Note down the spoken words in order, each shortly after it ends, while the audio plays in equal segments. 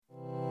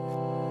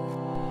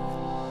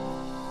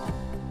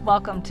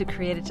Welcome to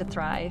Created to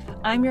Thrive.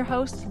 I'm your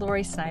host,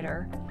 Lori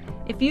Snyder.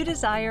 If you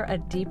desire a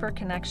deeper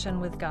connection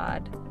with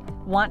God,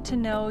 want to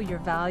know your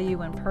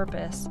value and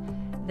purpose,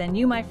 then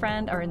you, my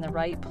friend, are in the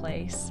right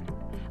place.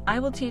 I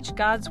will teach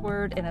God's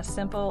Word in a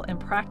simple and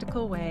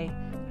practical way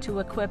to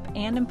equip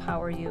and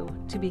empower you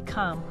to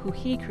become who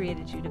He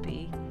created you to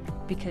be,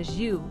 because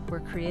you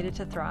were created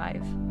to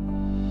thrive.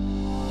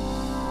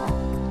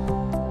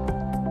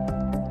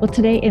 Well,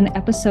 today in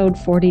episode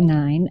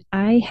 49,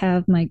 I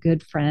have my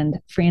good friend,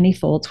 Franny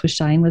Foltz with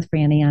Shine with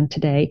Franny on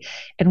today,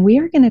 and we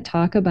are going to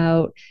talk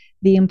about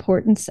the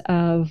importance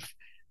of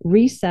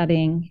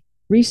resetting,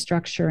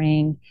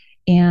 restructuring,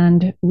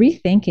 and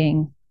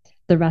rethinking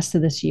the rest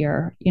of this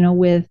year. You know,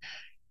 with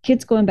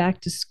kids going back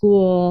to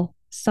school,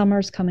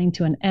 summer's coming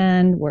to an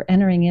end, we're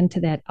entering into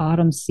that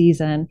autumn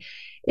season.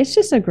 It's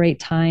just a great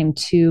time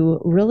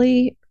to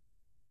really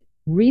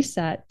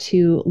reset,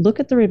 to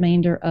look at the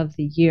remainder of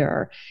the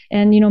year.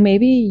 And,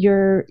 maybe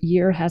your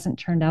year hasn't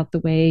turned out the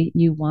way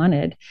you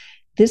wanted.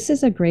 This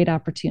is a great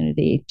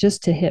opportunity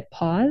just to hit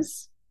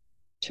pause,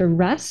 to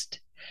rest,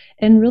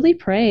 and really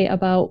pray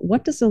about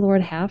what does the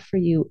Lord have for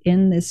you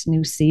in this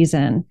new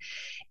season.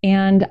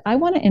 And I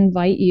want to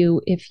invite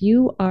you, if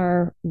you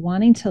are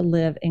wanting to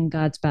live in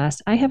God's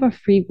best, I have a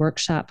free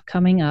workshop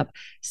coming up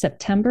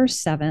September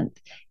 7th,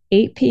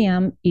 8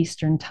 p.m.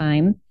 Eastern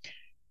Time.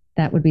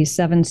 That would be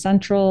 7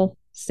 Central,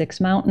 6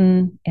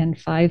 Mountain, and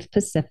 5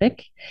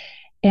 Pacific.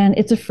 And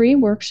it's a free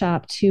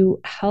workshop to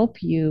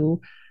help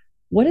you.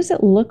 What does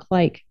it look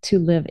like to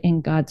live in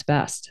God's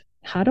best?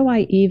 How do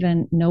I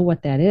even know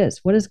what that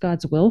is? What is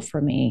God's will for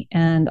me?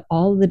 And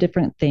all the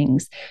different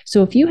things.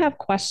 So if you have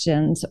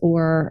questions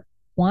or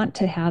want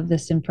to have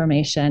this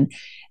information,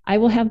 I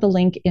will have the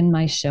link in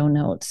my show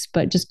notes,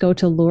 but just go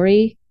to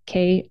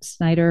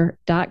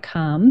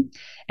LoriKSnyder.com,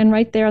 and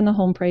right there on the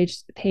home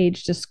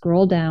page, just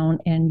scroll down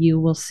and you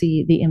will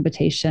see the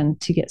invitation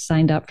to get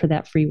signed up for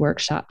that free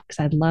workshop,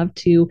 because I'd love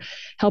to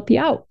help you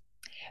out.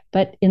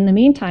 But in the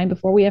meantime,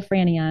 before we have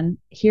Franny on,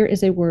 here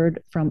is a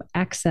word from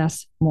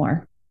Access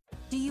More.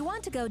 Do you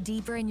want to go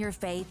deeper in your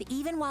faith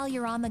even while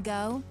you're on the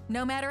go?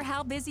 No matter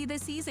how busy the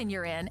season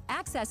you're in,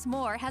 Access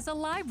More has a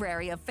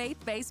library of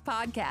faith-based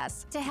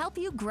podcasts to help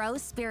you grow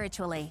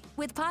spiritually.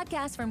 With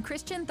podcasts from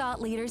Christian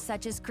thought leaders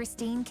such as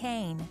Christine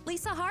Caine,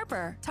 Lisa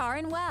Harper,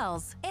 Taryn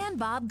Wells, and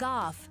Bob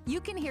Goff. You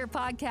can hear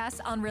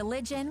podcasts on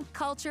religion,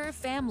 culture,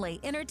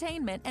 family,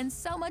 entertainment, and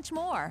so much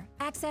more.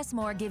 Access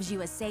More gives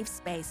you a safe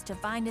space to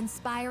find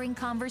inspiring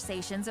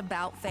conversations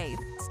about faith.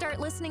 Start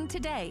listening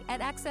today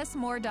at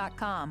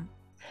accessmore.com.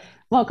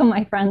 Welcome,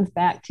 my friends,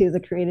 back to the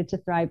Created to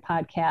Thrive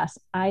podcast.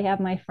 I have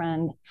my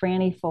friend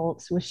Franny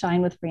Foltz with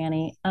Shine with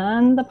Franny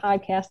on the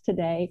podcast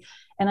today,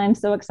 and I'm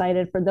so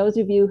excited. For those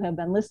of you who have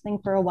been listening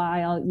for a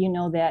while, you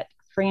know that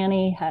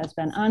Franny has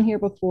been on here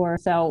before.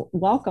 So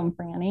welcome,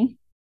 Franny.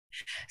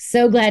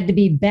 So glad to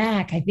be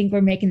back. I think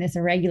we're making this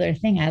a regular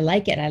thing. I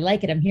like it.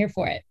 I'm here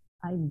for it.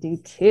 I do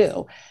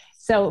too.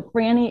 So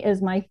Franny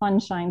is my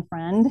fun shine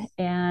friend,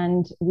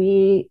 and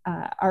we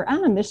are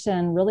on a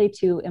mission really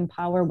to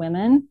empower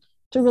women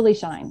to really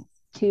shine,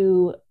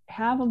 to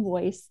have a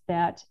voice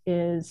that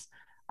is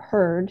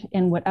heard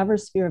in whatever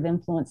sphere of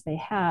influence they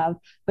have,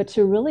 but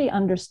to really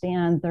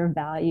understand their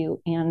value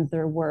and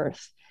their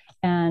worth.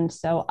 And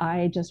so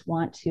I just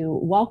want to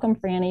welcome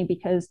Franny,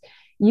 because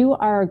you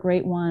are a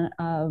great one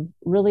of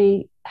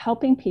really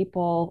helping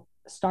people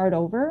start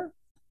over,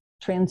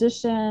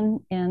 transition.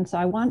 And so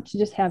I want to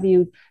just have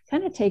you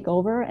kind of take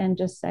over and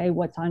just say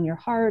what's on your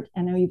heart.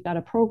 I know you've got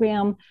a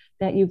program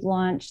that you've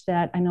launched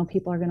that I know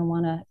people are going to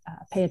want to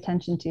pay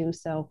attention to.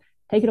 So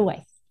take it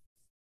away.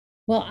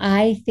 Well,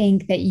 I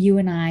think that you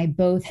and I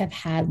both have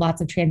had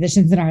lots of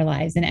transitions in our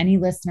lives, and any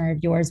listener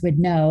of yours would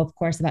know, of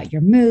course, about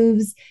your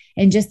moves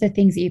and just the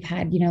things that you've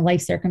had,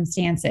 life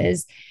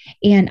circumstances.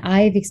 And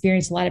I've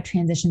experienced a lot of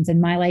transitions in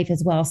my life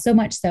as well, so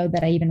much so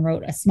that I even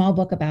wrote a small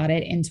book about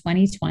it in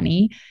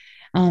 2020.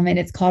 And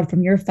it's called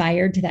From Your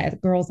Fired to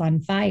That Girl's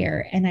on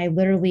Fire. And I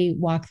literally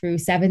walk through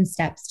 7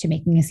 steps to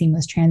making a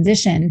seamless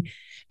transition,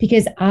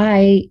 because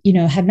I,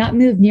 have not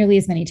moved nearly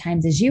as many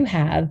times as you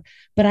have,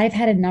 but I've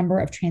had a number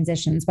of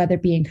transitions, whether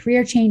it be in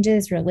career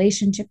changes,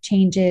 relationship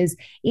changes,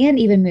 and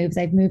even moves.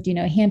 I've moved,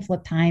 a handful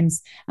of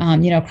times,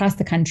 across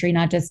the country,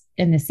 not just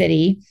in the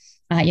city,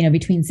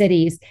 between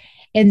cities.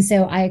 And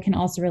so I can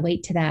also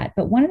relate to that.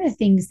 But one of the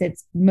things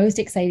that's most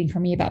exciting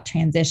for me about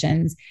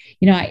transitions,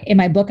 in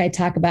my book, I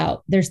talk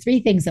about there's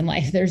 3 things in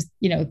life. There's,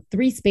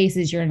 3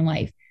 spaces you're in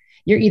life.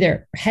 You're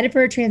either headed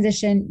for a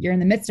transition, you're in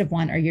the midst of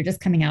one, or you're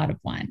just coming out of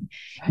one,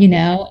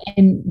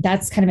 and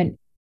that's kind of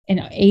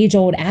an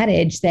age-old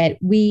adage that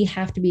we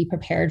have to be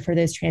prepared for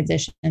those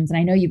transitions. And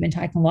I know you've been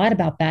talking a lot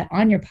about that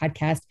on your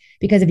podcast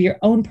because of your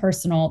own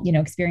personal,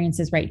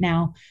 experiences right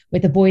now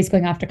with the boys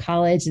going off to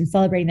college and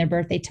celebrating their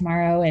birthday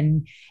tomorrow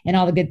and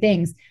all the good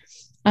things.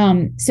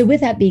 So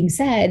with that being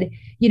said,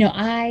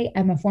 I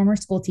am a former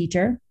school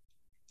teacher,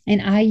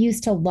 and I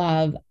used to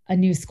love a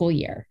new school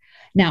year.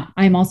 Now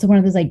I'm also one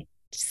of those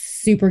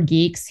super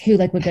geeks who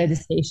like would go to the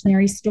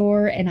stationery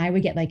store, and I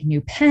would get like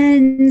new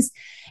pens,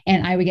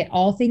 and I would get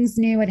all things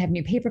new. I'd have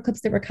new paper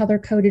clips that were color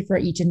coded for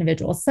each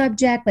individual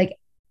subject. Like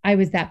I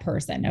was that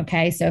person.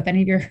 Okay. So if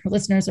any of your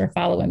listeners are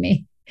following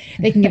me,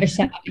 they can give a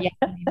shout out. Yeah.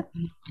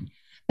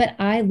 But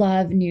I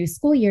love new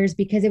school years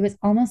because it was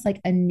almost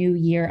like a new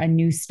year, a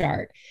new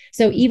start.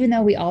 So even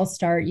though we all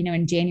start,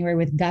 in January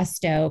with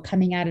gusto,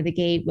 coming out of the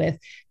gate with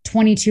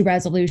 22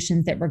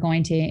 resolutions that we're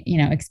going to,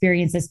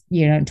 experience this,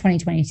 in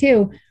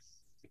 2022,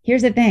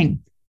 here's the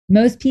thing.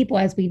 Most people,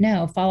 as we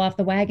know, fall off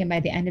the wagon by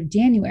the end of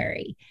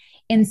January.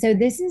 And so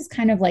this is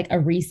kind of like a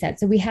reset.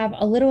 So we have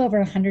a little over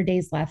 100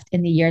 days left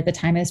in the year at the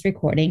time of this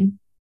recording.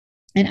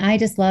 And I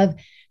just love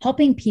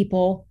helping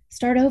people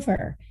start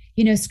over.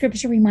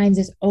 Scripture reminds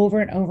us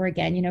over and over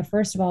again,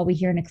 first of all, we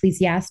hear in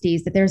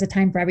Ecclesiastes that there's a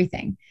time for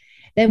everything.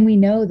 Then we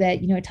know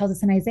that, it tells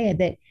us in Isaiah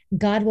that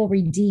God will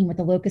redeem what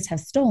the locusts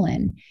have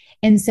stolen.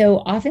 And so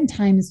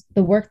oftentimes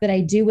the work that I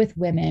do with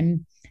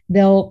women,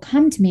 they'll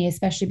come to me,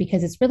 especially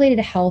because it's related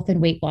to health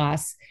and weight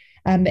loss.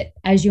 But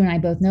as you and I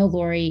both know,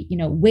 Lori,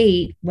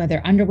 weight, whether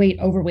underweight,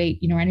 overweight,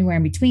 or anywhere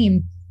in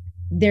between,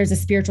 there's a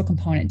spiritual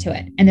component to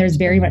it. And there's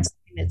very much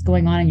something that's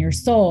going on in your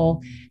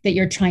soul that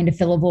you're trying to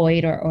fill a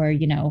void or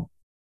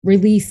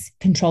release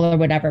control or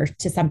whatever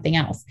to something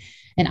else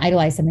and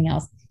idolize something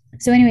else.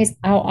 So anyways,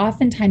 I'll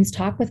oftentimes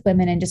talk with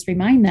women and just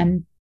remind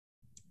them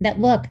that,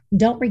 look,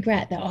 don't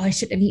regret that. Oh, I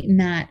should have eaten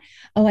that.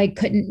 Oh, I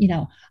couldn't,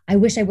 I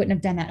wish I wouldn't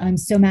have done that. Oh, I'm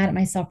so mad at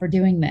myself for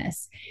doing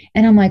this.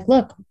 And I'm like,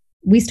 look,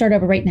 we start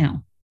over right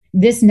now.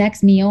 This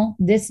next meal,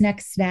 this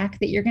next snack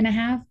that you're going to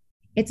have,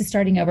 it's a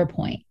starting over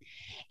point.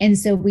 And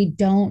so we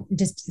don't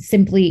just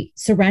simply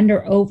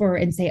surrender over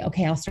and say,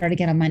 okay, I'll start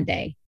again on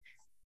Monday.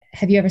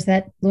 Have you ever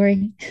said that,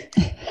 Lori?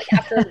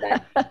 After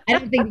that, I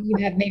don't think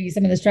you have maybe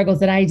some of the struggles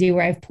that I do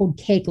where I've pulled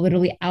cake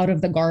literally out of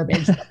the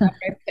garbage.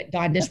 I put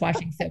Dawn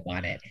dishwashing soap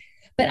on it.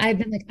 But I've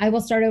been like, I will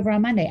start over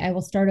on Monday. I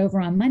will start over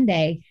on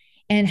Monday.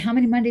 And how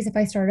many Mondays if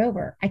I start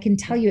over? I can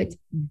tell you it's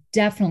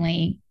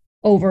definitely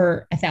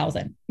over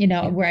 1,000,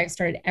 where I've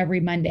started every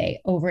Monday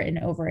over and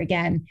over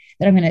again,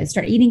 that I'm going to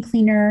start eating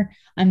cleaner.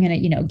 I'm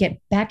going to, get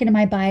back into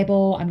my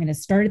Bible. I'm going to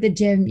start at the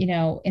gym,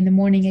 in the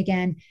morning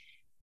again.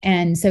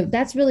 And so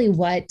that's really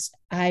what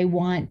I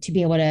want to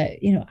be able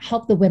to,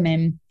 help the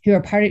women who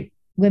are part of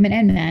women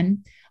and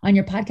men on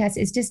your podcast,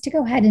 is just to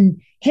go ahead and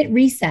hit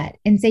reset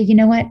and say, you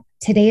know what,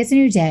 today is a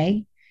new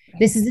day.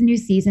 This is a new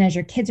season as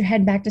your kids are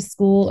heading back to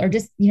school, or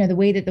just, the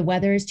way that the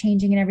weather is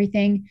changing and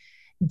everything.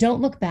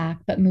 Don't look back,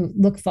 but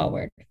look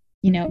forward,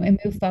 and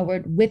move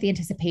forward with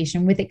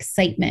anticipation, with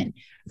excitement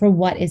for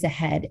what is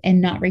ahead and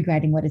not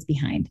regretting what is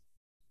behind.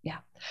 Yeah.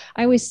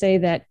 I always say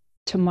that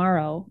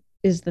tomorrow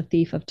is the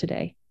thief of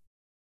today,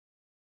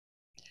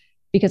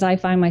 because I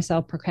find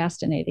myself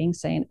procrastinating,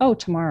 saying, oh,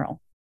 tomorrow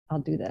I'll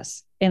do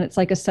this. And it's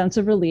like a sense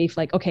of relief,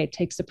 like, okay, it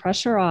takes the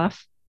pressure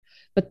off,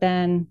 but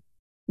then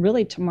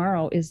really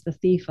tomorrow is the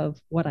thief of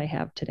what I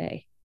have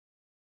today.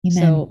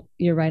 Amen. So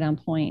you're right on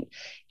point.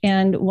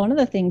 And one of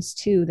the things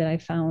too that I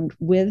found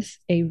with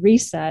a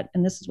reset,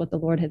 and this is what the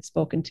Lord had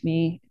spoken to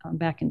me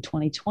back in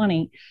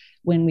 2020,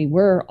 when we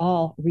were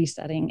all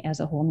resetting as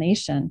a whole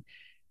nation,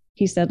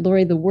 he said,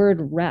 Lori, the word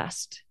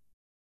rest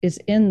is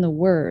in the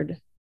word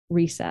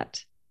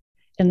reset.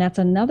 And that's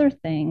another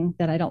thing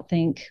that I don't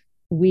think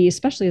we,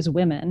 especially as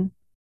women,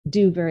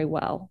 do very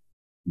well.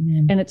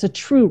 Amen. And it's a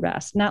true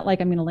rest, not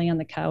like I'm going to lay on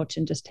the couch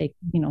and just take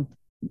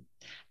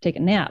a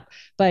nap,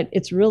 but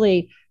it's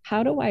really,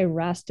 how do I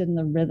rest in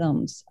the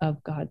rhythms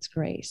of God's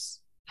grace?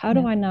 How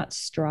do I not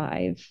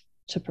strive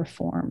to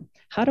perform?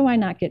 How do I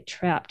not get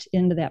trapped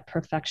into that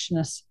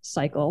perfectionist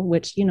cycle,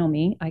 which,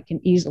 me, I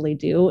can easily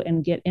do,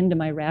 and get into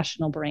my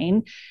rational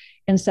brain,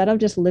 instead of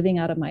just living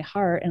out of my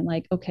heart and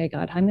like, okay,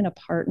 God, I'm going to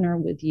partner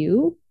with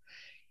you.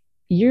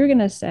 You're going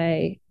to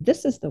say,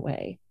 this is the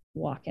way,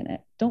 walk in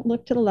it. Don't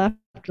look to the left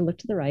or look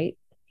to the right.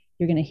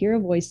 You're going to hear a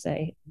voice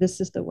say,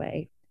 this is the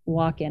way,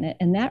 walk in it.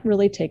 And that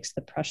really takes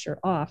the pressure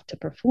off to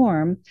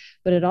perform,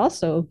 but it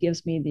also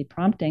gives me the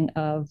prompting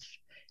of,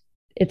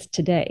 it's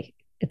today.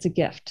 It's a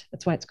gift.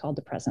 That's why it's called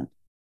the present.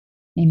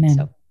 Amen.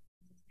 So.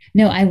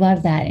 No, I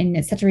love that. And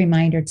it's such a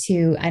reminder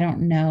too. I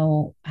don't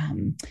know,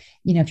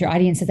 if your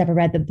audience has ever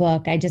read the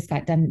book. I just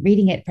got done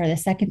reading it for the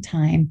second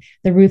time,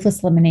 The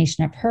Ruthless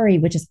Elimination of Hurry,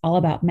 which is all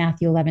about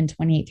Matthew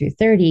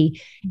 11:28-30.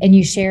 And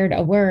you shared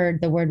the word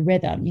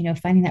rhythm,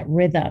 finding that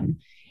rhythm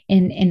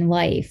in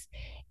life.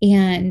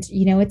 And,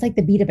 it's like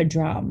the beat of a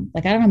drum.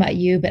 Like, I don't know about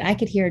you, but I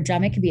could hear a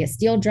drum. It could be a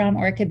steel drum,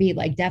 or it could be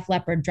like Def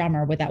Leppard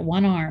drummer with that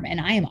one arm.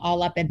 And I am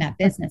all up in that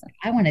business.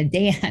 I want to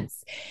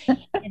dance.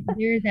 And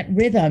there's that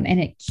rhythm, and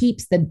it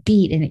keeps the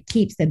beat, and it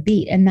keeps the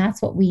beat. And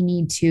that's what we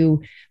need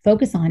to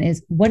focus on,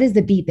 is what is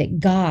the beat that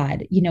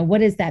God,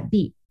 what is that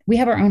beat? We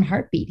have our own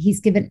heartbeat. He's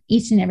given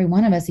each and every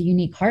one of us a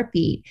unique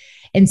heartbeat.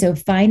 And so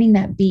finding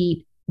that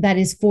beat that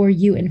is for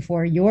you and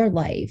for your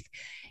life.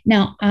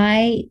 Now,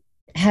 I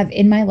have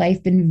in my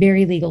life been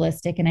very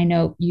legalistic. And I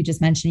know you just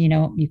mentioned,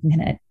 you can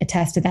kind of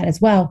attest to that as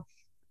well.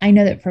 I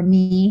know that for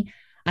me,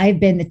 I've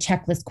been the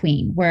checklist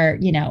queen where,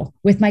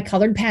 with my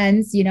colored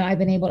pens, I've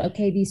been able to,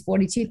 okay, these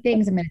 42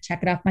 things, I'm going to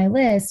check it off my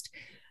list.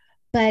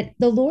 But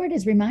the Lord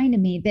has reminded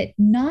me that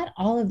not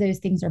all of those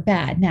things are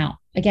bad. Now,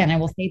 again, I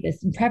will say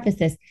this and preface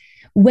this.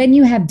 When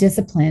you have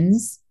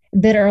disciplines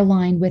that are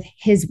aligned with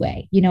his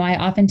way, I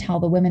often tell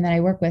the women that I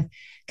work with,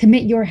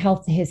 commit your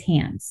health to his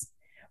hands.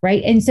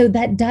 Right. And so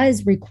that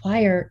does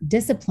require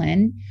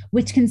discipline,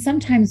 which can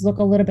sometimes look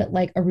a little bit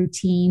like a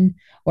routine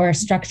or a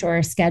structure or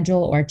a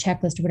schedule or a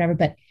checklist or whatever.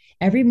 But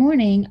every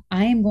morning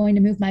I am going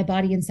to move my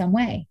body in some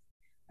way.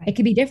 It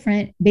could be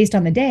different based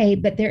on the day,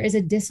 but there is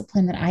a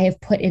discipline that I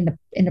have put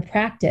into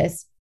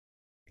practice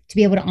to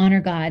be able to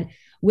honor God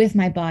with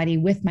my body,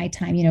 with my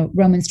time.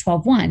 Romans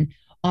 12:1,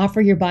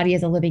 offer your body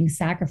as a living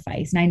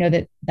sacrifice. And I know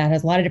that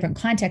has a lot of different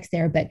context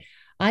there, but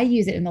I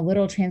use it in the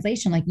literal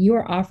translation, like you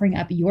are offering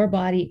up your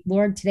body.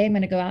 Lord, today I'm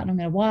going to go out and I'm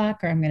going to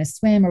walk or I'm going to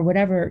swim or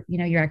whatever,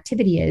 your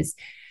activity is.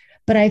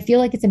 But I feel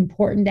like it's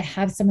important to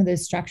have some of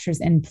those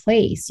structures in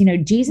place.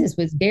 Jesus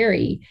was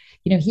very,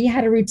 he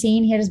had a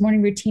routine. He had his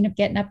morning routine of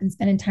getting up and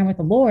spending time with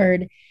the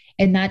Lord.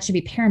 And that should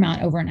be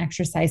paramount over an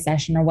exercise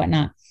session or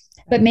whatnot.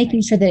 But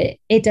making sure that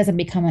it doesn't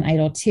become an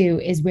idol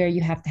too is where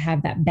you have to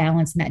have that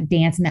balance and that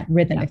dance and that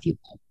rhythm, if you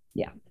will.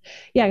 Yeah.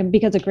 Yeah.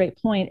 Because a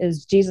great point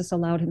is Jesus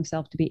allowed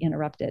himself to be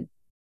interrupted.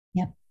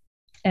 Yep.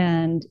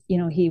 And,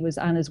 he was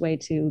on his way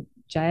to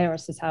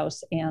Jairus'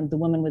 house and the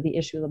woman with the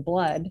issue of the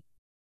blood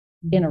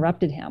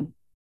interrupted him.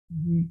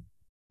 Mm-hmm.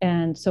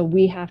 And so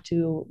we have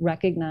to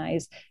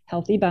recognize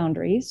healthy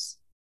boundaries,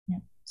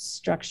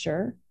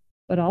 structure,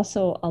 but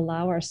also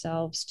allow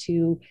ourselves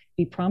to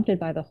be prompted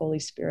by the Holy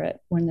Spirit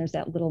when there's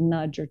that little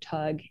nudge or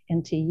tug,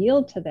 and to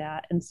yield to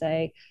that and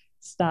say,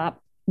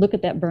 stop, look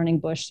at that burning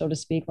bush, so to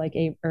speak, like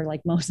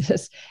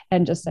Moses,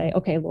 and just say,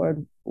 okay,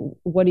 Lord,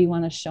 what do you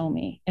want to show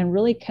me? And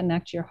really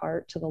connect your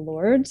heart to the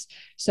Lord's.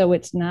 So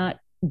it's not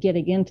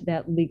getting into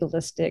that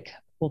legalistic,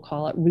 we'll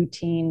call it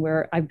routine,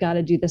 where I've got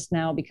to do this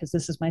now because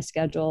this is my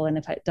schedule. And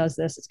if it does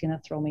this, it's going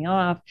to throw me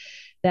off.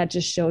 That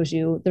just shows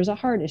you there's a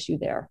heart issue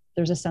there.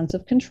 There's a sense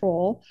of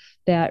control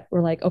that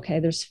we're like, okay,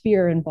 there's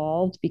fear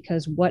involved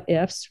because what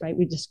ifs, right?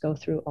 We just go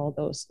through all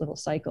those little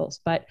cycles.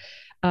 But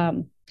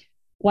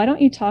why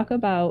don't you talk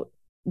about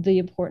the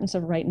importance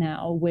of right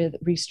now with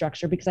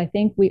restructure? Because I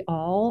think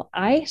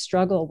I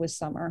struggle with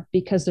summer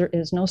because there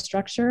is no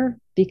structure,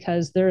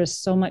 because there is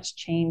so much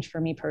change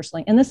for me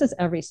personally. And this is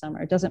every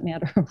summer. It doesn't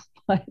matter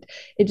what.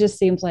 It just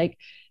seems like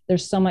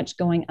there's so much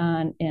going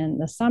on in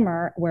the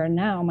summer where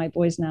now my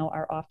boys now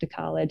are off to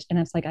college, and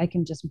it's like, I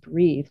can just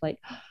breathe like,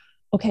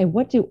 okay,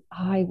 what do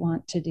I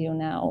want to do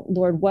now?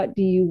 Lord, what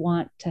do you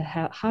want to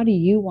have? How do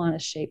you want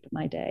to shape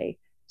my day?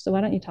 So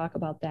why don't you talk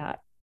about that?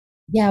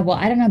 Yeah, well,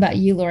 I don't know about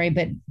you, Lori,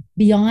 but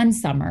beyond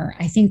summer,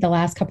 I think the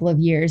last couple of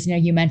years,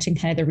 you mentioned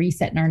kind of the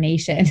reset in our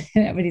nation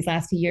over these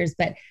last few years,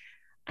 but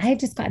I've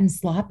just gotten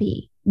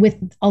sloppy with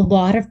a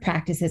lot of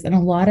practices and a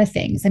lot of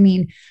things. I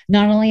mean,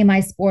 not only am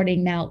I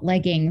sporting now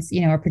leggings,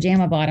 or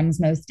pajama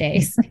bottoms most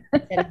days,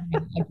 instead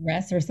of a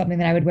dress or something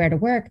that I would wear to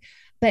work,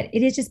 but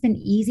it has just been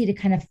easy to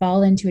kind of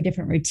fall into a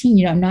different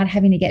routine. I'm not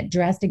having to get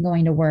dressed and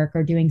going to work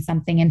or doing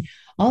something. And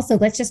also,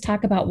 let's just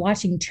talk about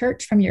watching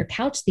church from your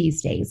couch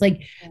these days.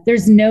 Like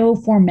there's no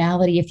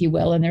formality, if you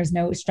will, and there's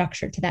no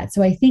structure to that.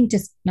 So I think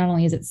just not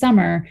only is it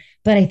summer,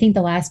 but I think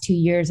the last 2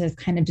 years have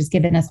kind of just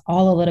given us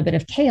all a little bit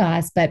of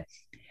chaos. But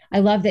I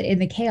love that in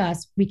the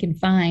chaos, we can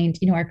find,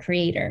 our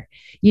creator,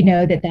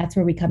 that's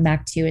where we come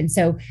back to. And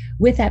so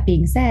with that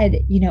being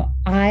said,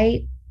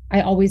 I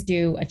always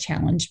do a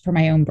challenge for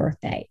my own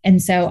birthday. And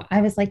so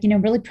I was like,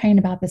 really praying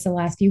about this the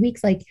last few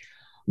weeks, like,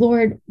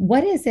 Lord,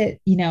 what is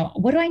it?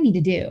 What do I need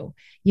to do?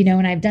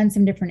 And I've done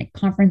some different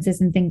conferences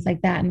and things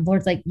like that. And the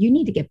Lord's like, you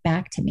need to get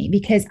back to me,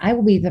 because I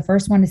will be the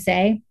first one to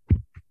say,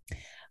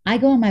 I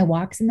go on my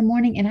walks in the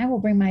morning and I will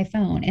bring my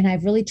phone. And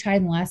I've really tried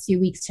in the last few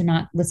weeks to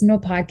not listen to a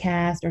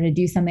podcast or to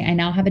do something. I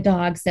now have a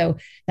dog. So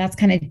that's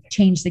kind of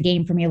changed the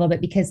game for me a little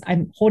bit, because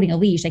I'm holding a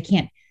leash. I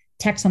can't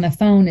text on the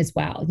phone as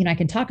well. I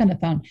can talk on the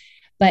phone.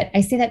 But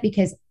I say that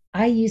because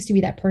I used to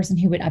be that person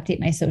who would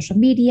update my social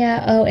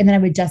media. And then I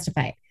would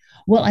justify it.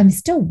 Well, I'm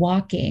still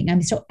walking.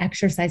 I'm still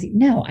exercising.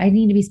 No, I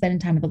need to be spending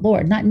time with the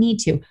Lord, not need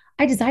to.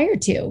 I desire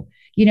to,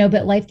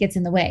 but life gets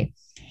in the way.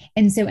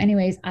 And so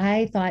anyways,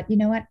 I thought,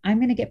 what, I'm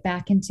going to get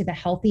back into the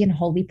healthy and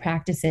holy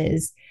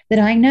practices that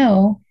I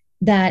know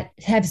that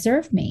have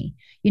served me.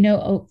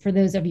 For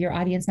those of your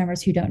audience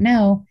members who don't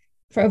know,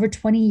 for over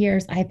 20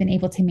 years, I've been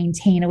able to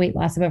maintain a weight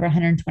loss of over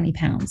 120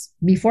 pounds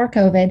before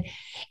COVID.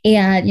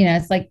 And,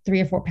 it's like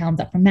 3 or 4 pounds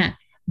up from that.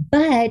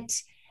 But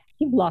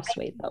you've lost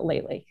weight though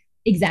lately.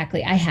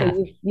 Exactly. I have.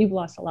 So you've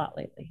lost a lot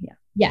lately. Yeah.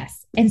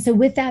 Yes. And so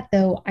with that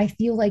though, I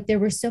feel like there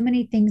were so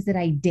many things that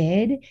I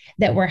did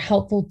that were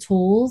helpful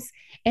tools.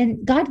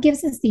 And God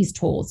gives us these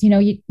tools.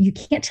 You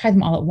can't try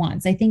them all at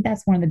once. I think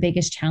that's one of the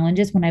biggest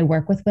challenges when I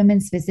work with women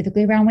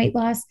specifically around weight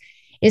loss,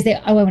 is they,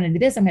 I want to do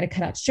this. I'm going to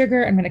cut out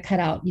sugar. I'm going to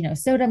cut out,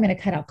 soda. I'm going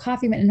to cut out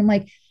coffee. And I'm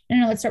like,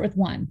 no, let's start with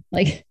one.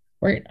 Like,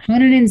 We're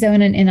honing and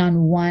zoning in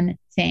on one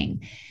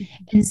thing.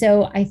 And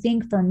so I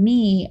think for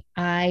me,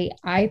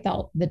 I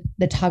felt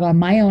the tug on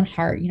my own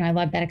heart. You know, I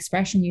love that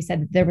expression. You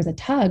said that there was a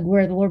tug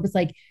where the Lord was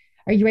like,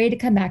 are you ready to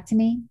come back to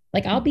me?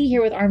 Like, I'll be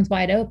here with arms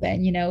wide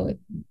open. You know,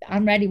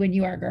 I'm ready when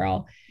you are,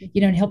 girl.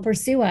 You know, and he'll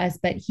pursue us,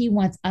 but he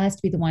wants us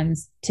to be the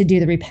ones to do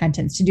the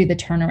repentance, to do the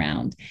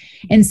turnaround.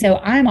 And so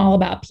I'm all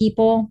about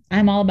people.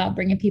 I'm all about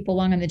bringing people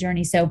along on the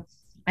journey. So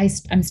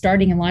I'm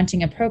starting and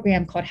launching a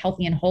program called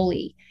Healthy and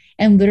Holy.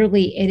 And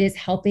literally it is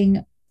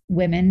helping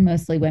women,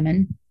 mostly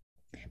women,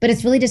 but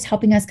it's really just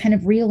helping us kind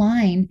of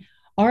realign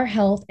our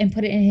health and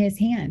put it in his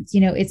hands.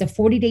 You know, it's a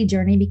 40-day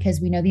journey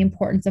because we know the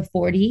importance of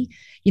 40,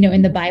 you know,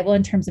 in the Bible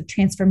in terms of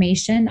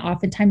transformation.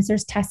 Oftentimes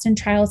there's tests and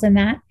trials in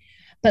that,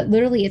 but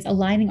literally it's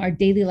aligning our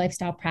daily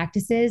lifestyle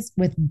practices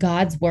with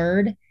God's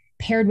word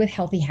paired with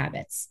healthy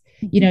habits.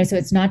 You know, so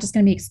it's not just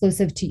going to be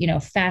exclusive to, you know,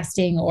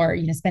 fasting or,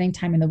 you know, spending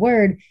time in the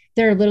word.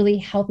 There are literally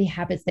healthy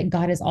habits that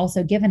God has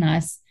also given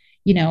us,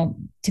 you know,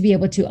 to be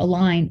able to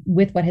align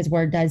with what his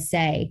word does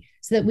say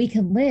so that we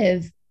can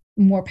live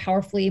more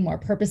powerfully, more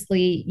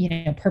purposefully, you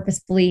know,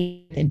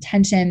 purposefully with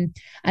intention.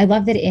 I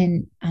love that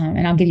and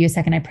I'll give you a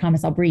second, I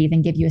promise I'll breathe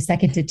and give you a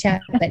second to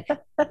chat. But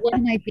one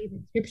of my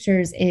favorite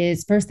scriptures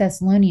is 1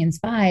 Thessalonians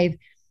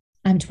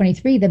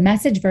 5:23. The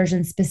Message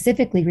version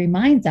specifically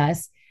reminds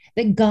us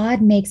that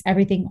God makes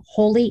everything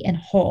holy and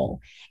whole.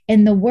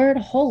 And the word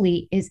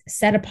holy is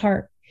set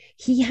apart.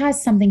 He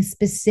has something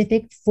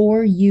specific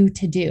for you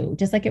to do.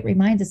 Just like it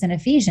reminds us in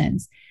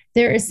Ephesians,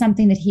 there is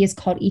something that he has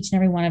called each and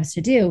every one of us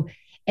to do.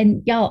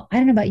 And y'all, I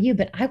don't know about you,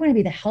 but I want to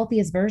be the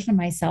healthiest version of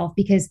myself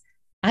because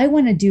I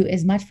want to do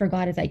as much for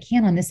God as I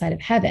can on this side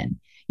of heaven.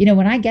 You know,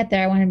 when I get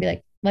there, I want to be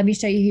like, let me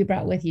show you who you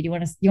brought with you. Do you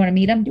want to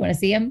meet him? Do you want to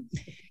see him?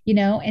 You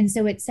know? And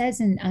so it says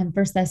in 1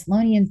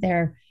 Thessalonians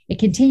there, it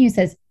continues,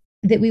 says,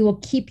 that we will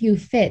keep you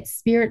fit,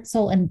 spirit,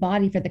 soul, and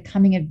body for the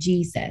coming of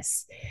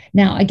Jesus.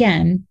 Now,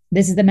 again,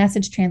 this is the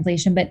Message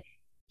translation, but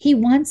he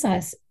wants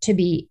us to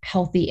be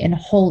healthy and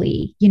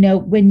holy. You know,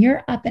 when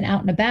you're up and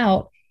out and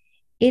about,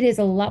 it is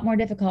a lot more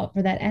difficult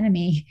for that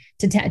enemy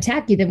to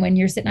attack you than when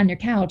you're sitting on your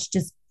couch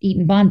just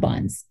eating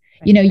bonbons.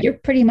 Right. You know, you're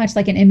pretty much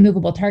like an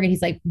immovable target.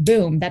 He's like,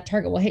 boom, that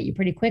target will hit you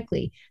pretty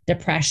quickly.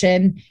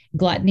 Depression,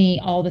 gluttony,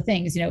 all the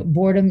things, you know,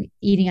 boredom,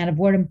 eating out of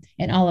boredom,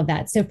 and all of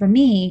that. So for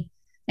me,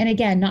 and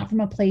again, not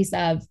from a place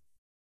of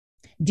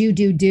do,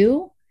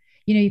 you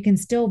know, you can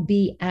still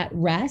be at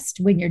rest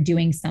when you're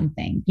doing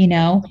something, you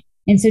know?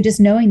 And so just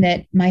knowing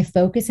that my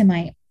focus and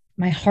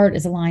my heart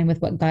is aligned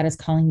with what God is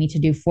calling me to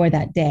do for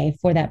that day,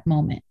 for that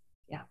moment.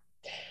 Yeah.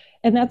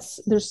 And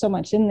there's so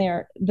much in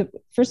there.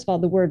 First of all,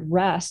 the word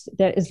rest,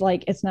 that is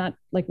like, it's not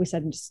like we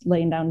said, just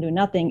laying down and doing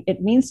nothing.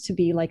 It means to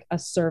be like a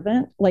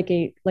servant, like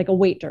a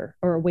waiter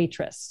or a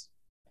waitress,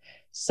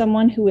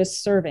 someone who is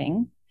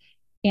serving,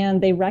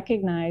 and they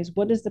recognize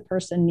what does the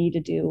person need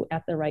to do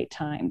at the right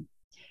time.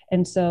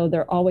 And so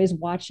they're always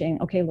watching,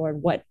 okay,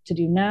 Lord, what to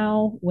do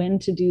now, when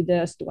to do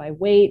this, do I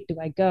wait, do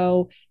I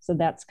go? So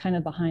that's kind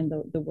of behind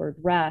the word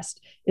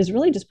rest, is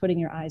really just putting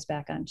your eyes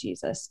back on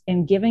Jesus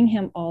and giving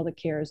him all the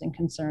cares and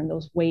concern,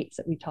 those weights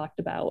that we talked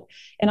about.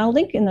 And I'll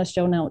link in the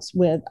show notes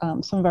with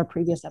some of our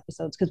previous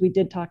episodes, because we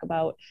did talk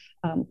about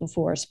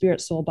before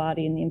spirit, soul,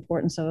 body, and the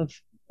importance of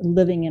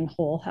living in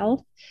whole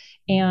health.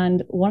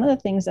 And one of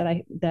the things that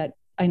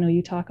I know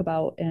you talk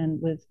about and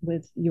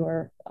with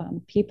your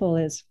people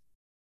is,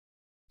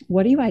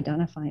 what are you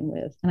identifying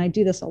with? And I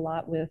do this a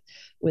lot with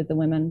the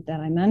women that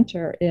I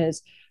mentor,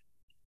 is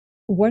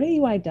what are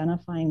you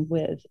identifying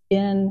with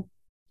in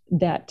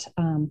that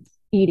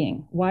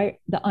eating? Why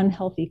the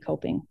unhealthy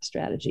coping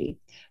strategy?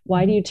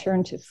 Why do you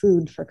turn to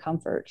food for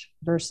comfort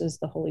versus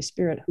the Holy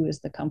Spirit, who is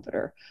the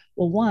comforter?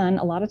 Well, one,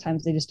 a lot of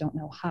times they just don't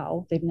know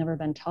how. They've never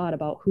been taught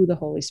about who the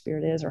Holy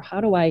Spirit is, or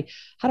how do I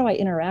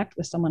interact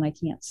with someone I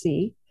can't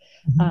see?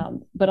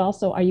 But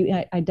also, are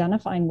you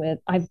identifying with,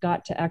 I've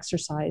got to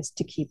exercise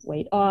to keep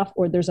weight off,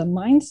 or there's a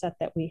mindset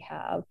that we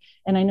have.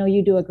 And I know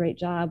you do a great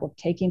job of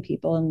taking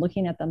people and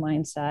looking at the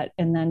mindset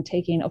and then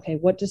taking, okay,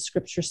 what does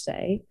scripture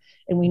say?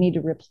 And we need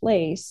to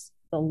replace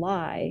the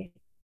lie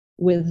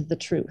with the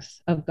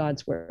truth of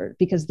God's word,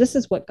 because this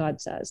is what God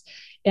says.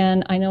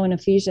 And I know in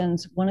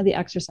Ephesians, one of the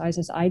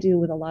exercises I do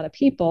with a lot of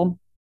people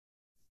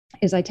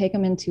is I take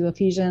them into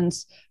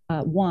Ephesians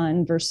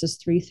 1 verses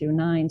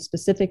 3-9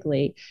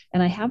 specifically,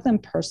 and I have them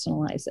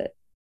personalize it,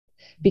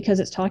 because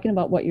it's talking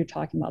about what you're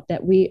talking about,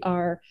 that we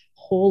are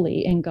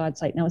holy in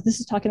God's sight. Now, this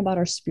is talking about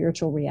our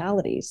spiritual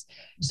realities.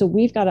 So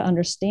we've got to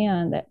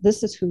understand that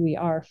this is who we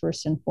are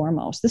first and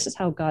foremost. This is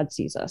how God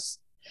sees us.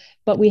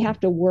 But we have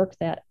to work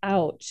that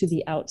out to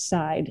the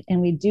outside.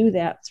 And we do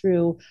that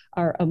through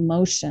our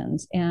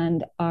emotions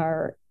and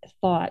our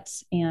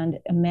thoughts and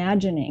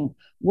imagining,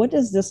 what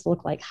does this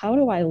look like? How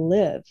do I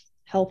live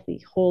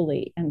healthy,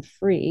 holy, and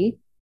free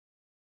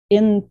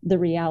in the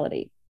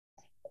reality?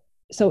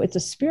 So it's a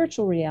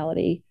spiritual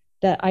reality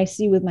that I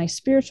see with my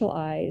spiritual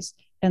eyes,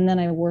 and then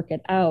I work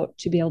it out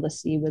to be able to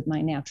see with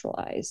my natural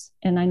eyes.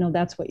 And I know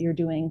that's what you're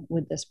doing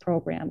with this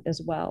program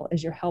as well,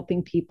 as you're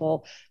helping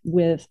people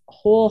with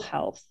whole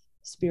health,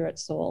 spirit,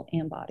 soul,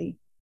 and body.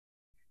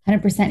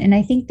 100%. And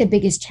I think the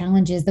biggest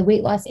challenge is the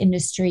weight loss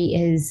industry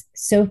is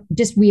so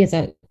just we as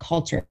a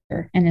culture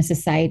and a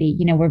society,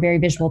 we're very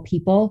visual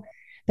people,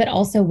 but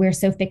also we're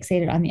so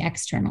fixated on the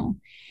external.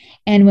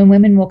 And when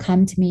women will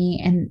come to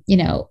me and,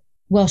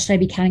 well, should I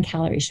be counting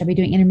calories? Should I be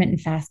doing intermittent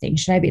fasting?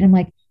 Should I be? And I'm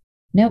like,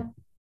 nope.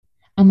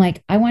 I'm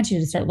like, I want you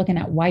to start looking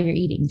at why you're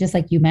eating, just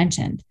like you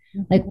mentioned.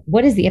 Like,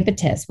 what is the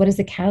impetus? What is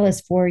the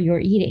catalyst for your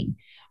eating?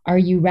 Are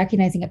you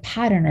recognizing a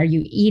pattern? Are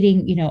you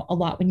eating, a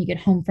lot when you get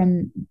home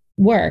from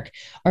work?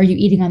 Are you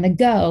eating on the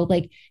go?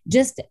 Like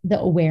just the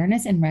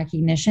awareness and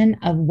recognition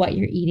of what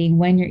you're eating,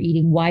 when you're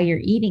eating, why you're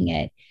eating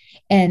it.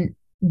 And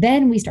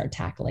then we start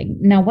tackling.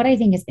 Now, what I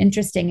think is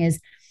interesting is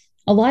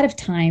a lot of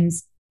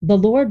times the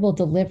Lord will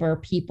deliver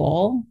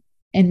people,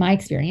 in my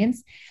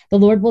experience, the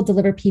Lord will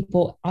deliver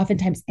people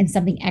oftentimes in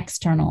something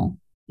external,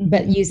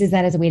 but uses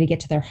that as a way to get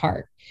to their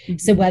heart.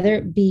 So whether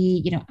it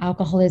be,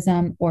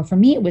 alcoholism, or for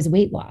me, it was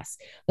weight loss.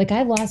 Like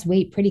I lost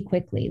weight pretty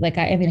quickly. Like,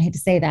 I hate to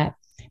say that,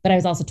 but I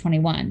was also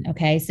 21.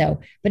 Okay. So,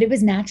 but it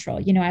was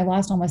natural. I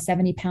lost almost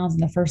 70 pounds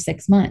in the first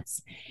 6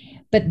 months.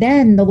 But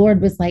then the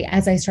Lord was like,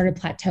 as I started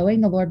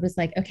plateauing, the Lord was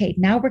like, okay,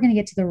 now we're going to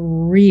get to the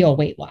real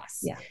weight loss.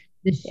 Yeah.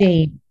 The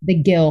shame, the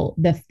guilt,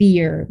 the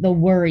fear, the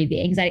worry,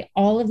 the anxiety,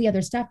 all of the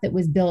other stuff that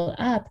was built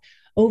up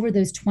over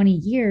those 20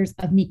 years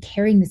of me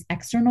carrying this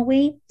external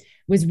weight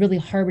was really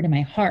harbored in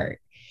my heart.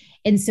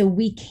 And so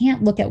we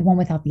can't look at one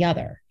without the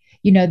other.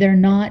 They're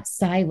not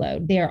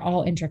siloed. They are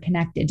all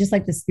interconnected, just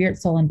like the spirit,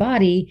 soul, and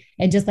body,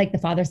 and just like the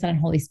Father, Son, and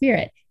Holy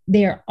Spirit.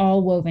 They are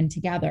all woven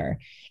together.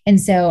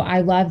 And so I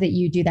love that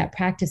you do that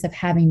practice of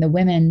having the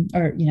women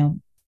or,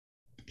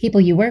 people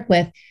you work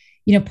with,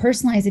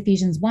 personalize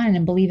Ephesians 1,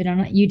 and believe it or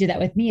not, you do that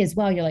with me as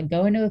well. You're like,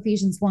 go into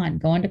Ephesians 1,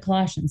 go into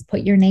Colossians,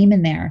 put your name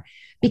in there,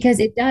 because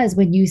it does,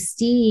 when you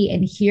see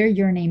and hear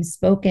your name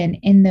spoken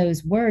in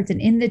those words and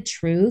in the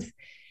truth,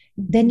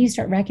 then you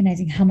start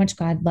recognizing how much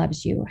God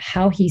loves you,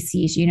 how he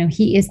sees you.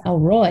 He is El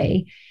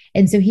Roi.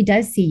 And so he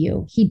does see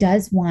you. He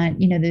does want,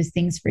 those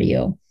things for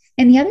you.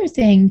 And the other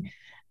thing,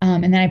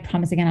 and then I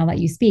promise again, I'll let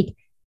you speak.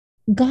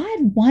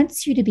 God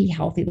wants you to be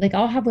healthy. Like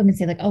I'll have women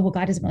say like, oh, well,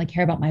 God doesn't really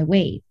care about my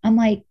weight. I'm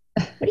like,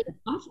 what are you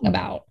talking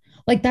about?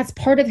 Like, that's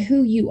part of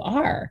who you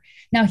are.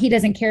 Now, he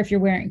doesn't care if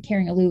you're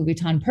carrying a Louis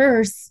Vuitton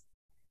purse.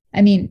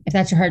 I mean, if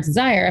that's your heart's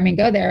desire,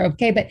 go there.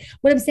 Okay. But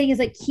what I'm saying is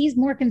like, he's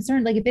more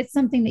concerned. Like if it's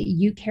something that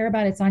you care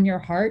about, it's on your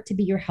heart to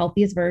be your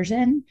healthiest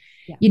version,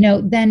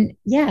 then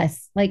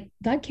yes, like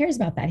God cares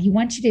about that. He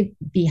wants you to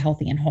be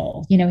healthy and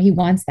whole. He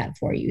wants that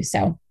for you.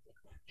 So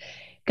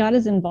God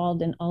is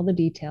involved in all the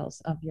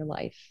details of your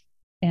life.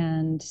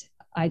 And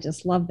I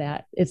just love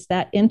that. It's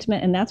that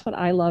intimate. And that's what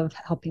I love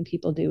helping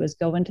people do, is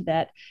go into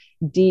that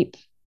deep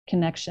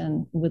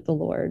connection with the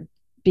Lord,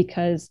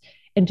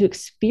 and to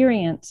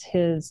experience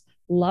his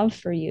love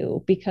for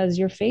you, because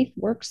your faith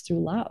works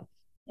through love.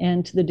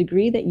 And to the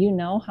degree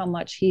that how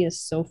much he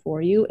is so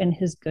for you and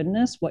his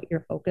goodness, what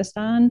you're focused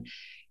on,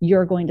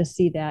 you're going to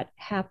see that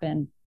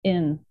happen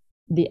in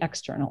the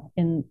external,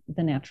 in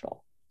the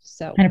natural.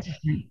 So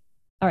 100%.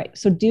 All right.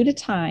 So due to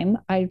time,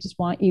 I just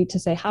want you to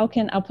say, I'll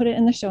put it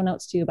in the show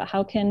notes too, but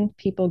how can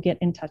people get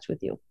in touch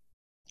with you?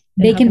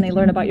 How can they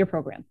learn about your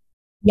program?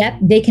 Yep.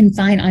 They can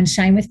find on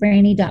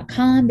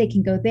shinewithfranny.com. They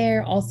can go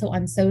there. Also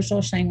on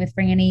social, Shine with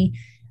Franny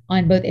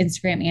on both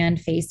Instagram and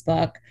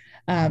Facebook.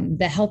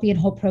 The Healthy and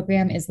Whole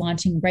program is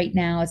launching right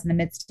now. It's in the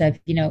midst of,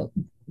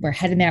 we're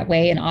heading that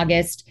way in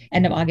August,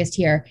 end of August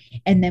here.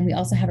 And then we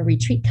also have a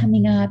retreat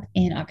coming up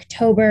in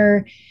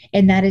October.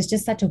 And that is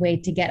just such a way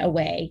to get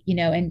away,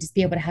 and just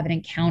be able to have an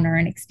encounter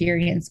and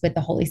experience with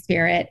the Holy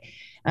Spirit.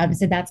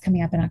 So that's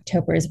coming up in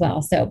October as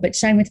well. So, but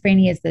Shine with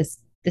Franny is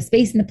the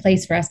space and the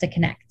place for us to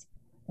connect.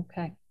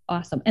 Okay.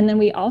 Awesome. And then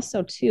we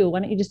also too, why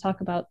don't you just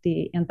talk about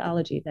the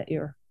anthology that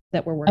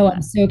we're working on?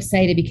 I'm so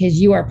excited because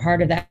you are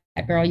part of that,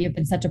 girl. You've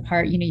been such a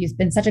part, you've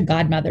been such a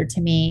godmother to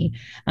me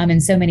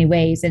in so many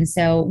ways. And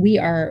so we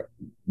are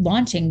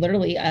launching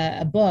literally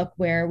a book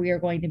where we are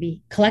going to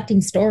be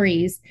collecting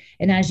stories.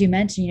 And as you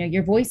mentioned,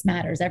 your voice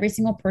matters. Every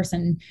single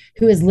person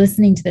who is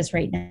listening to this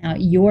right now,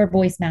 your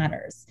voice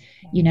matters,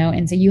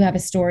 and so you have a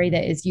story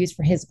that is used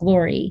for his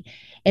glory.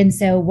 And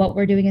so what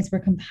we're doing is we're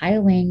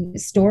compiling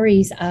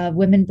stories of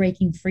women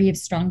breaking free of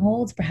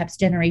strongholds, perhaps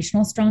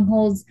generational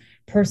strongholds,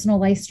 personal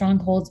life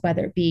strongholds,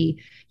 whether it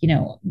be,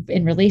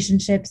 in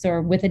relationships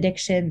or with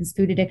addictions,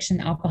 food addiction,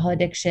 alcohol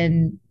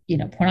addiction,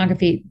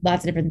 pornography,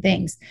 lots of different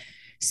things.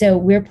 So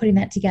we're putting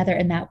that together,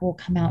 and that will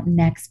come out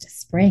next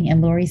spring,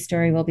 and Lori's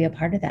story will be a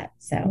part of that.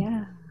 So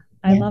yeah.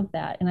 I love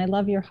that. And I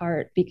love your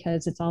heart,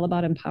 because it's all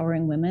about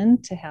empowering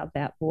women to have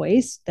that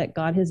voice that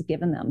God has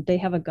given them. They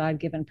have a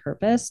God-given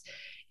purpose,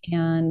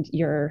 and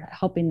you're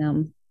helping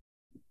them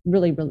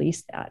really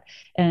release that.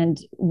 And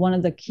one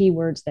of the key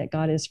words that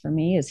God is for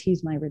me is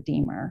he's my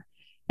redeemer.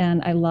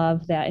 And I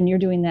love that. And you're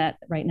doing that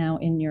right now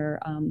in your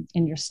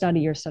study.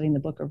 You're studying the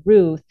book of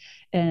Ruth,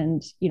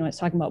 and it's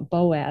talking about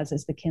Boaz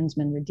as the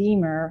kinsman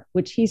redeemer,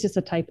 which he's just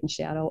a type and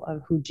shadow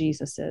of who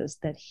Jesus is,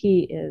 that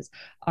he is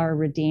our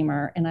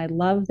redeemer. And I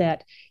love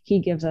that he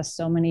gives us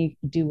so many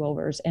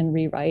do-overs and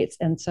rewrites.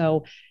 And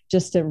so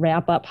just to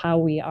wrap up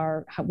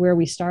where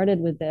we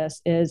started with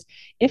this is,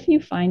 if you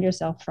find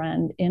yourself,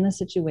 friend, in a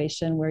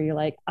situation where you're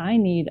like, I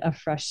need a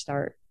fresh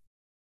start,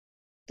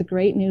 the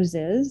great news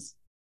is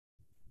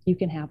you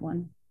can have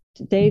one.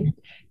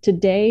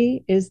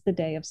 Today is the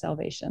day of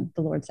salvation,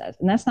 the Lord says.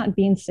 And that's not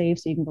being saved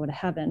so you can go to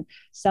heaven.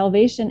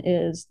 Salvation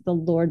is the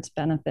Lord's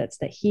benefits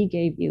that he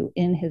gave you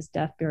in his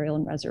death, burial,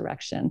 and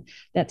resurrection.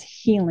 That's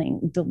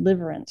healing,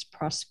 deliverance,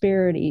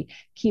 prosperity,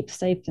 keep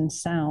safe and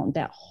sound,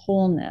 that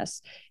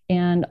wholeness,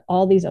 and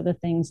all these other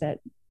things, that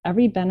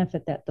every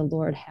benefit that the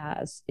Lord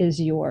has is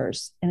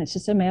yours. And it's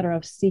just a matter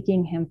of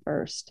seeking him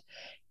first,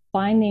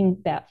 finding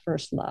that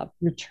first love,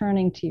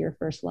 returning to your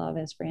first love,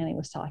 as Franny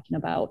was talking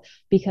about,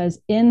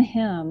 because in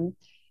him,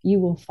 you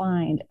will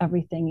find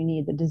everything you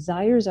need. The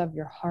desires of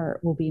your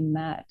heart will be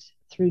met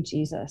through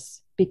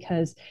Jesus,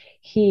 because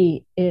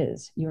he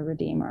is your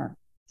redeemer.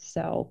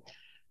 So,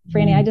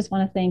 Franny, I just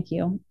want to thank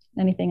you.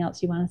 Anything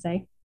else you want to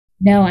say?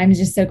 No, I'm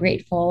just so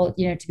grateful,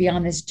 to be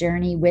on this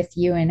journey with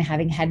you, and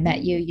having had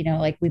met you,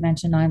 like we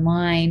mentioned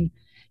online.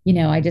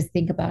 I just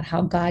think about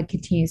how God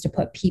continues to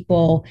put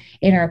people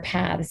in our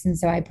paths. And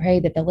so I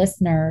pray that the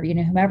listener,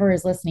 whomever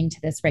is listening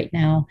to this right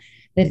now,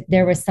 that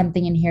there was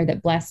something in here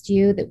that blessed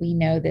you, that we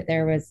know that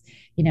there was,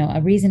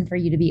 a reason for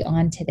you to be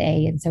on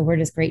today. And so we're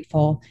just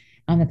grateful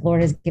that the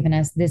Lord has given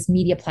us this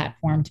media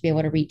platform to be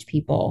able to reach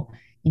people,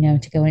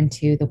 to go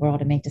into the world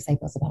and make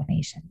disciples of all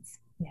nations.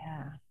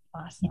 Yeah.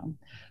 Awesome.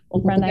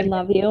 Well, friend, I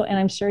love you, and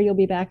I'm sure you'll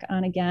be back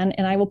on again.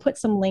 And I will put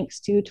some links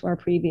to our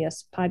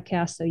previous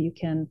podcast, so you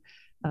can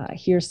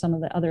hear some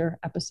of the other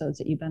episodes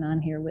that you've been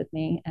on here with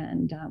me.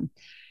 And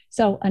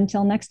so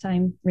until next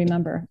time,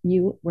 remember,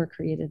 you were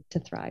created to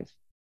thrive.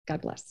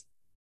 God bless.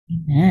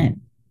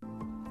 Amen.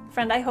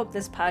 Friend, I hope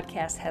this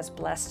podcast has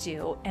blessed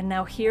you. And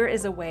now here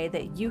is a way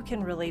that you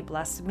can really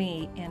bless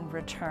me in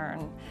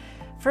return.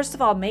 First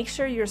of all, make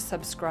sure you're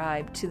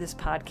subscribed to this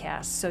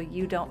podcast so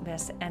you don't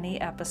miss any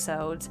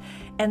episodes.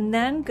 And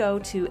then go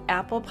to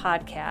Apple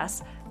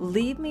Podcasts,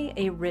 leave me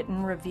a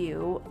written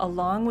review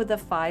along with a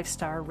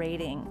 5-star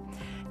rating.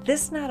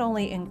 This not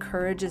only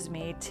encourages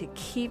me to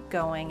keep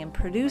going and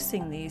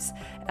producing these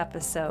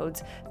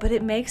episodes, but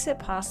it makes it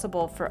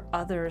possible for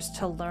others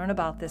to learn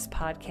about this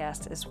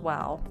podcast as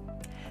well.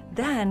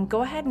 Then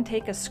go ahead and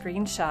take a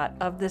screenshot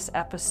of this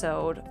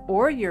episode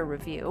or your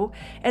review,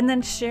 and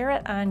then share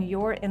it on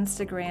your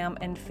Instagram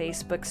and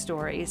Facebook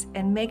stories,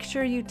 and make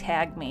sure you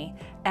tag me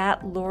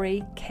at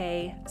Lori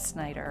K.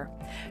 Snyder.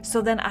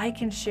 So then I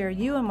can share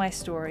you in my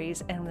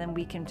stories, and then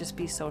we can just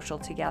be social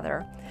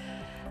together.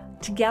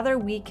 Together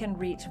we can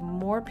reach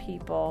more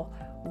people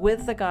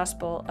with the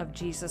gospel of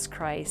Jesus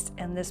Christ,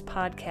 and this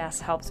podcast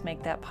helps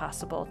make that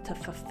possible to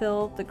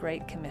fulfill the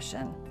Great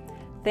Commission.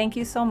 Thank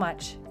you so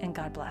much, and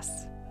God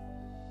bless.